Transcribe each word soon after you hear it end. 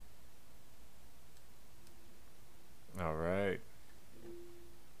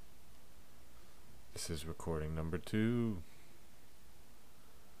This is recording number 2.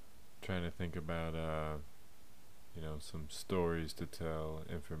 Trying to think about, some stories to tell,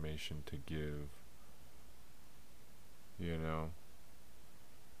 information to give. You know,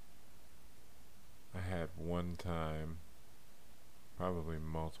 I had one time, probably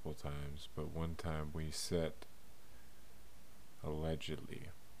multiple times, but one time we set, allegedly,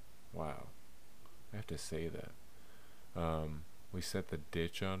 wow, I have to say that. We set the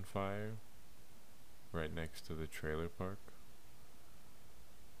ditch on fire right next to the trailer park.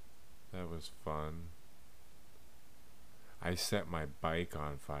 That was fun. I set my bike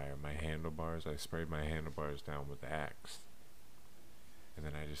on fire, my handlebars. I sprayed my handlebars down with Axe. And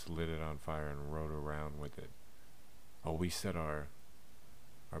then I just lit it on fire and rode around with it. Oh, we set our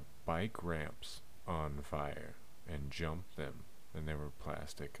bike ramps on fire and jumped them. And they were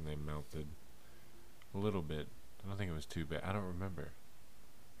plastic and they melted a little bit. I don't think it was too bad. I don't remember.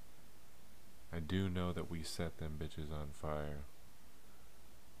 I do know that we set them bitches on fire.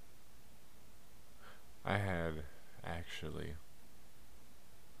 I had, actually,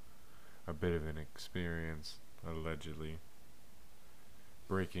 a bit of an experience, allegedly,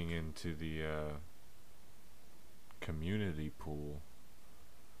 breaking into the community pool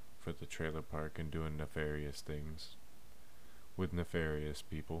for the trailer park and doing nefarious things with nefarious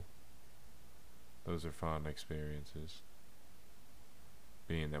people. Those are fun experiences,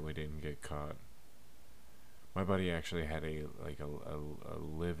 being that we didn't get caught. My buddy actually had a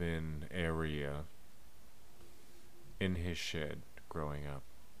live-in area in his shed growing up.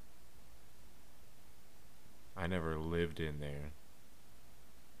 I never lived in there,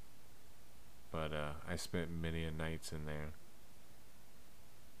 but I spent many a nights in there.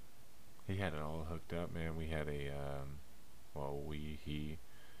 He had it all hooked up, man. We had a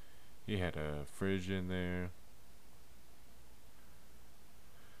he had a fridge in there,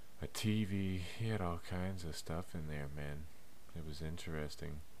 a TV. He had all kinds of stuff in there, man. It was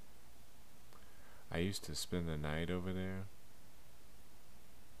interesting. I used to spend the night over there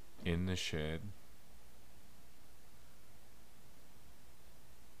in the shed.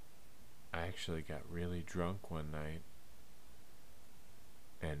 I actually got really drunk one night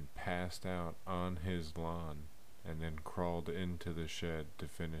and passed out on his lawn and then crawled into the shed to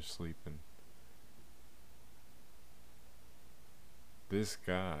finish sleeping. This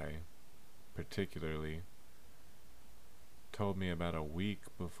guy, particularly, told me about a week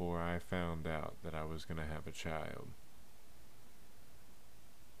before I found out that I was going to have a child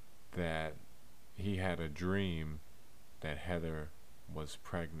that he had a dream that Heather was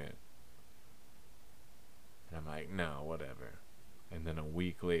pregnant. And I'm like, no, whatever. And then a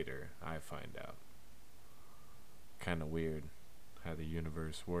week later, I find out. Kind of weird how the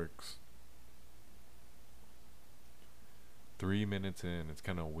universe works. 3 minutes in, it's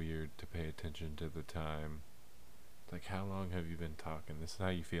kind of weird to pay attention to the time. Like, how long have you been talking? This is how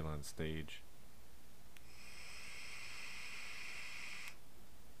you feel on stage.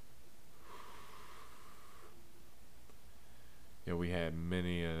 Yeah, we had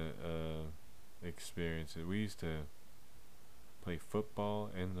many experiences. We used to play football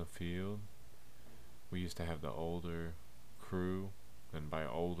in the field. We used to have the older crew, and by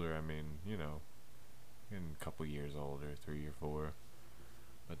older I mean, a couple years older, 3 or 4.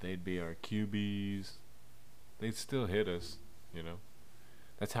 But they'd be our QBs. They'd still hit us,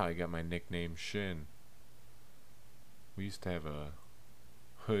 That's how I got my nickname Shin. We used to have a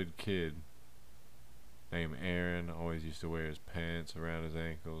hood kid named Aaron, always used to wear his pants around his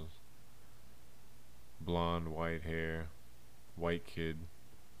ankles. Blonde, white hair, white kid.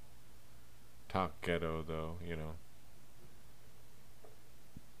 Talk ghetto though,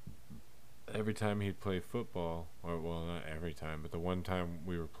 Every time he'd play football, or well, not every time, but the one time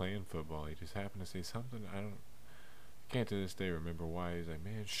we were playing football, he just happened to say something. I can't to this day remember why. He's like,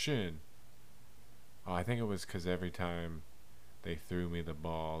 man, Shin. Oh, I think it was because every time they threw me the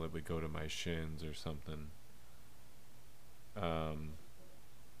ball, it would go to my shins or something.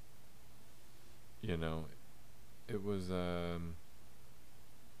 It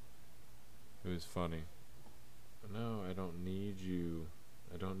was funny. No, I don't need you.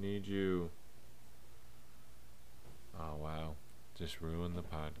 I don't need you. Oh, wow. Just ruined the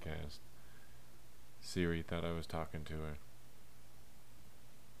podcast. Siri thought I was talking to her.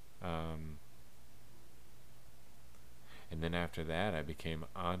 And then after that, I became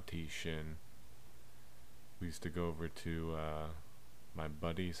Auntie Shin. We used to go over to my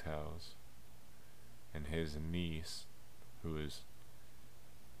buddy's house, and his niece, who is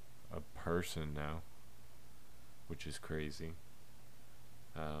a person now, which is crazy.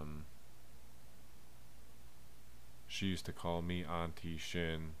 She used to call me Auntie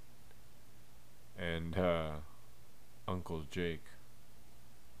Shin, and Uncle Jake.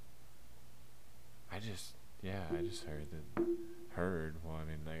 I just yeah, I just heard. Well, I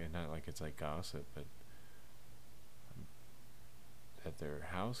mean, like, not like it's like gossip, but that their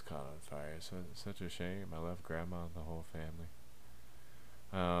house caught on fire. So it's such a shame. I love grandma and the whole family.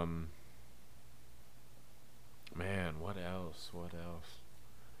 Um, man, what else? What else?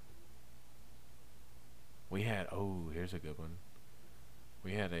 We had here's a good one.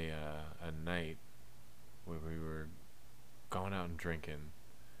 We had a night where we were going out and drinking.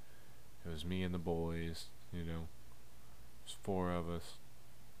 It was me and the boys, you know. It was four of us.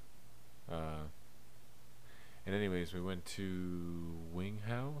 Uh, and anyways, we went to Wing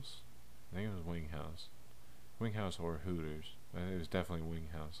House. I think it was Wing House. Wing House or Hooters. It was definitely Wing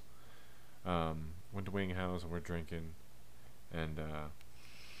House. Went to Wing House and we're drinking, and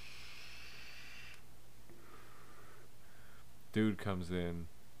dude comes in,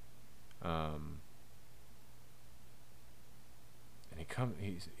 and he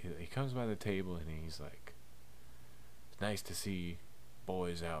comes by the table and he's like, "It's nice to see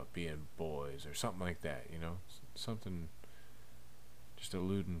boys out being boys," or something like that, you know, something just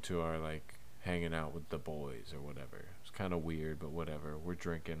alluding to our like hanging out with the boys or whatever. It's kind of weird, but whatever. We're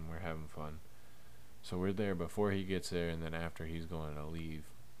drinking, we're having fun. So we're there before he gets there, and then after he's going to leave.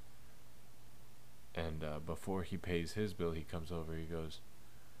 And before he pays his bill, he comes over. He goes,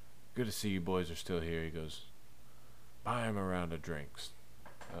 "Good to see you boys are still here." He goes, "Buy him a round of drinks.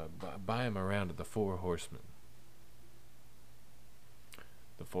 Buy him a round of the Four Horsemen."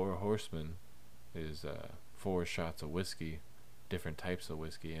 The Four Horsemen is 4 shots of whiskey, different types of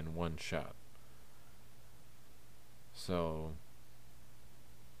whiskey, in one shot. So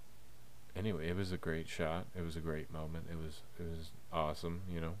anyway, it was a great shot. It was a great moment. It was awesome,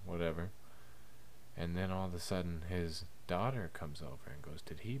 you know, whatever. And then all of a sudden his daughter comes over and goes,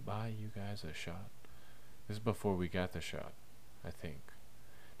 "Did he buy you guys a shot?" This is before we got the shot, I think.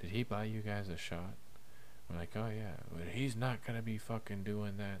 "Did he buy you guys a shot?" We're like, "Oh yeah, but he's not gonna be fucking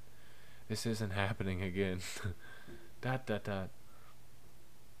doing that. This isn't happening again." Dot dot dot.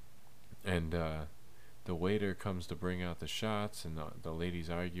 And the waiter comes to bring out the shots, and the lady's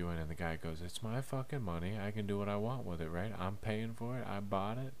arguing, and the guy goes, "It's my fucking money. I can do what I want with it, right? I'm paying for it. I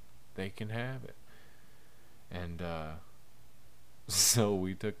bought it. They can have it." And so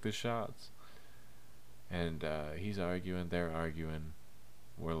we took the shots. And he's arguing, they're arguing,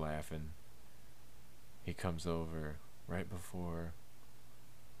 we're laughing. He comes over right before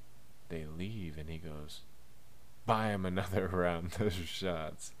they leave, and he goes, "Buy him another round of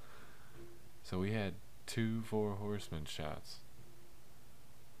shots." So we had 2 Four Horsemen shots.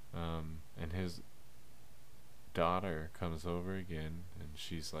 And his daughter comes over again, and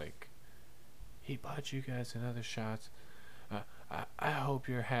she's like, "He bought you guys another shots. I hope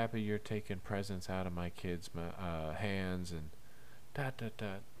you're happy you're taking presents out of my kids' hands," and dot dot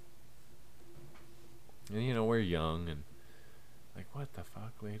dot. And you know, we're young and like, what the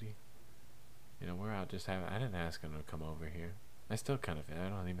fuck, lady? You know, we're out just having. I didn't ask him to come over here. I still kind of. I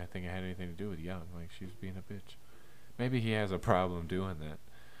don't even think it had anything to do with young. Like, she was being a bitch. Maybe he has a problem doing that,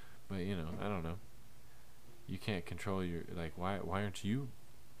 but you know, I don't know. You can't control your like. Why aren't you,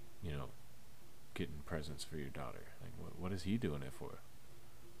 you know, getting presents for your daughter? Like, what is he doing it for?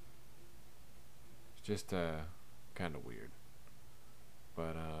 It's just kind of weird.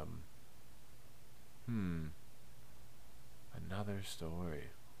 But another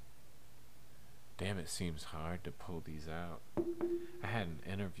story. Damn, it seems hard to pull these out. I had an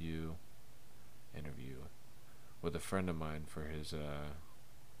interview with a friend of mine for his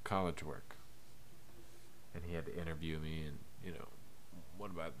college work, and he had to interview me, and you know, what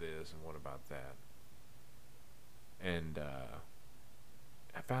about this and what about that, and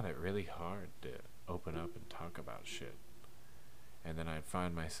I found it really hard to open up and talk about shit. And then I'd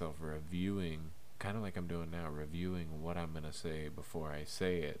find myself reviewing, kind of like I'm doing now, reviewing what I'm gonna say before I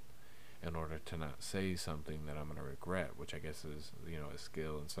say it, in order to not say something that I'm gonna regret, which I guess is, you know, a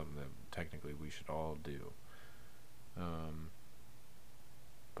skill and something that technically we should all do.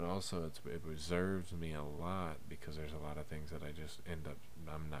 But also it reserves me a lot, because there's a lot of things that I just end up,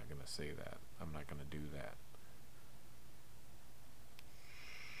 I'm not gonna say that. I'm not gonna do that.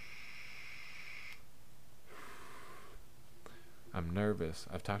 I'm nervous.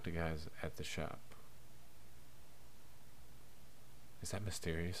 I've talked to guys at the shop. Is that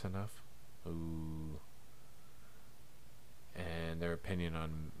mysterious enough? Ooh. And their opinion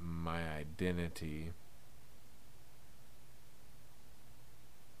on my identity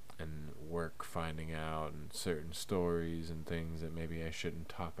and work finding out, and certain stories and things that maybe I shouldn't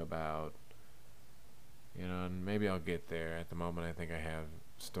talk about. You know, and maybe I'll get there. At the moment, I think I have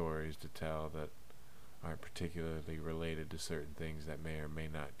stories to tell that aren't particularly related to certain things that may or may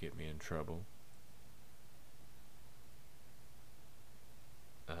not get me in trouble.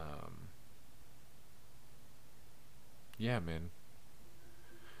 Um, yeah, man.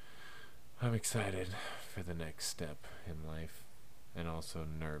 I'm excited for the next step in life, and also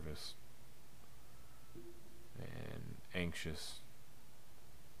nervous and anxious.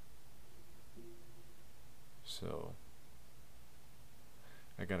 So,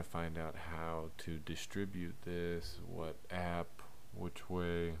 I gotta find out how to distribute this, what app, which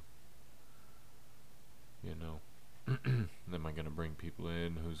way, you know. Am I gonna bring people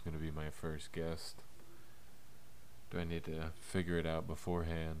in? Who's gonna be my first guest? Do I need to figure it out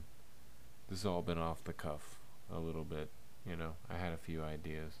beforehand? This has all been off the cuff a little bit, you know. I had a few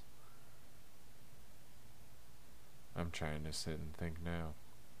ideas. I'm trying to sit and think now.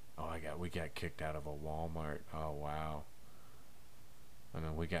 Oh, we got kicked out of a Walmart. Oh wow. I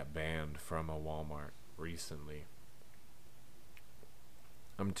mean, we got banned from a Walmart recently.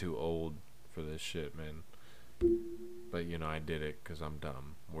 I'm too old for this shit, man. But you know, I did it because I'm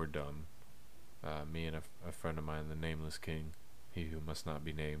dumb. We're dumb. Me and a friend of mine, the Nameless King, he who must not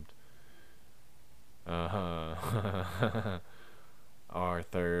be named. Our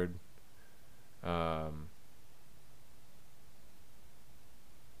third. Well,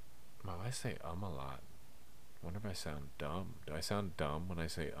 I say a lot. I wonder if I sound dumb. Do I sound dumb when I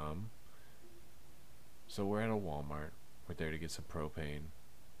say So we're at a Walmart. We're there to get some propane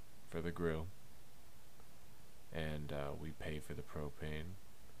for the grill. And we pay for the propane.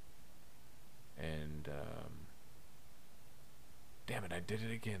 And damn it, I did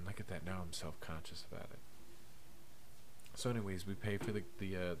it again. Look at that. Now I'm self-conscious about it. So anyways, we pay for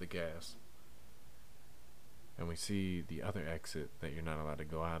the gas. And we see the other exit that you're not allowed to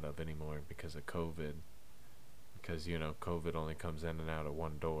go out of anymore because of COVID. Because, you know, COVID only comes in and out of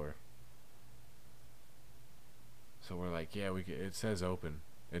one door. So we're like, yeah, it says open.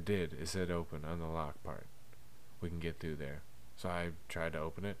 It did. It said open on the lock part. We can get through there. So I tried to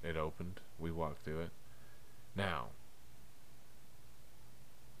open it. It opened. We walked through it. Now,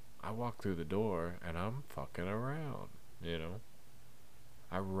 I walk through the door and I'm fucking around, you know.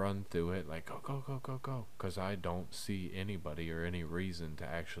 I run through it like, go, go, go, go, go. Because I don't see anybody or any reason to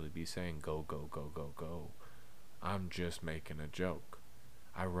actually be saying go, go, go, go, go. I'm just making a joke.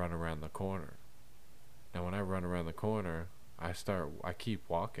 I run around the corner. Now when I run around the corner, I keep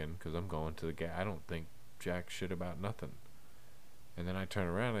walking because I'm going to the gate. I don't think jack shit about nothing. And then I turn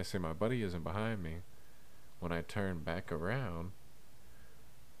around and I see my buddy isn't behind me. When I turn back around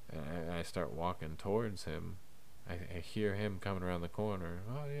and I start walking towards him, I hear him coming around the corner.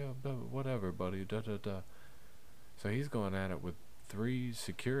 Oh yeah, whatever, buddy. Da da da. So he's going at it with 3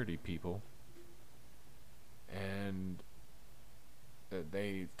 security people, and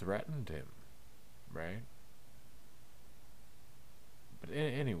they threatened him, right? But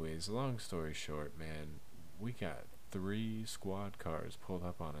anyways, long story short, man, we got 3 squad cars pulled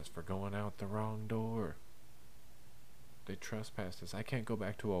up on us for going out the wrong door. They trespassed us. I can't go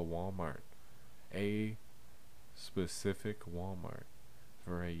back to a Walmart, a specific Walmart,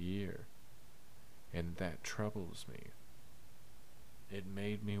 for a year, and that troubles me. It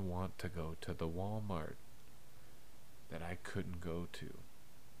made me want to go to the Walmart that I couldn't go to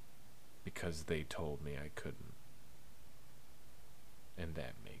because they told me I couldn't, and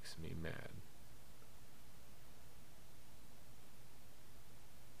that makes me mad.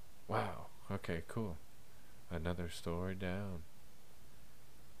 Wow. Okay, cool. Another story down.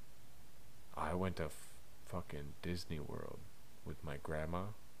 I went to fucking Disney World with my grandma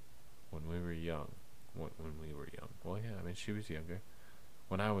when we were young. When we were young. Well, yeah, I mean, she was younger.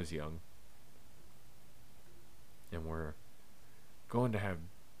 When I was young. And we're going to have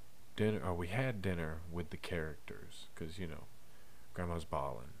dinner, or we had dinner with the characters. Because, you know, Grandma's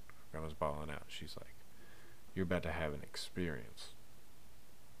balling. Grandma's balling out. She's like, you're about to have an experience.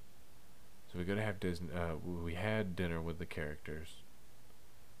 So we go to have Disney. We had dinner with the characters,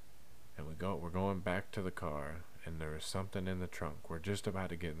 and we're going back to the car, and there is something in the trunk. We're just about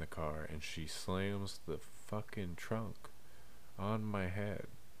to get in the car, and she slams the fucking trunk on my head.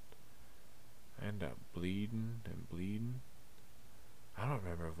 I end up bleeding and bleeding. I don't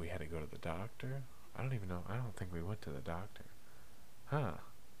remember if we had to go to the doctor. I don't even know. I don't think we went to the doctor. Huh.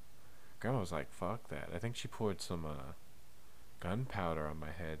 Grandma was like, fuck that. I think she poured some gunpowder on my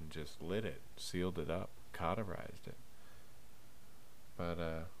head and just lit it, sealed it up, cauterized it. But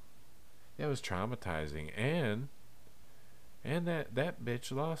yeah, it was traumatizing, and that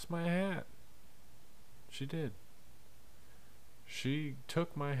bitch lost my hat. She did. She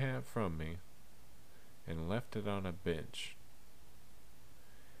took my hat from me and left it on a bench.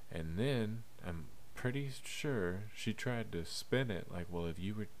 And then I'm pretty sure she tried to spin it like, well, if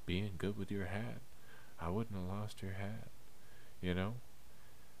you were being good with your hat, I wouldn't have lost your hat, you know?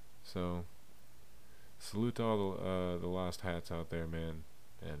 So, salute to all the lost hats out there, man,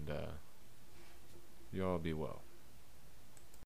 and you all be well.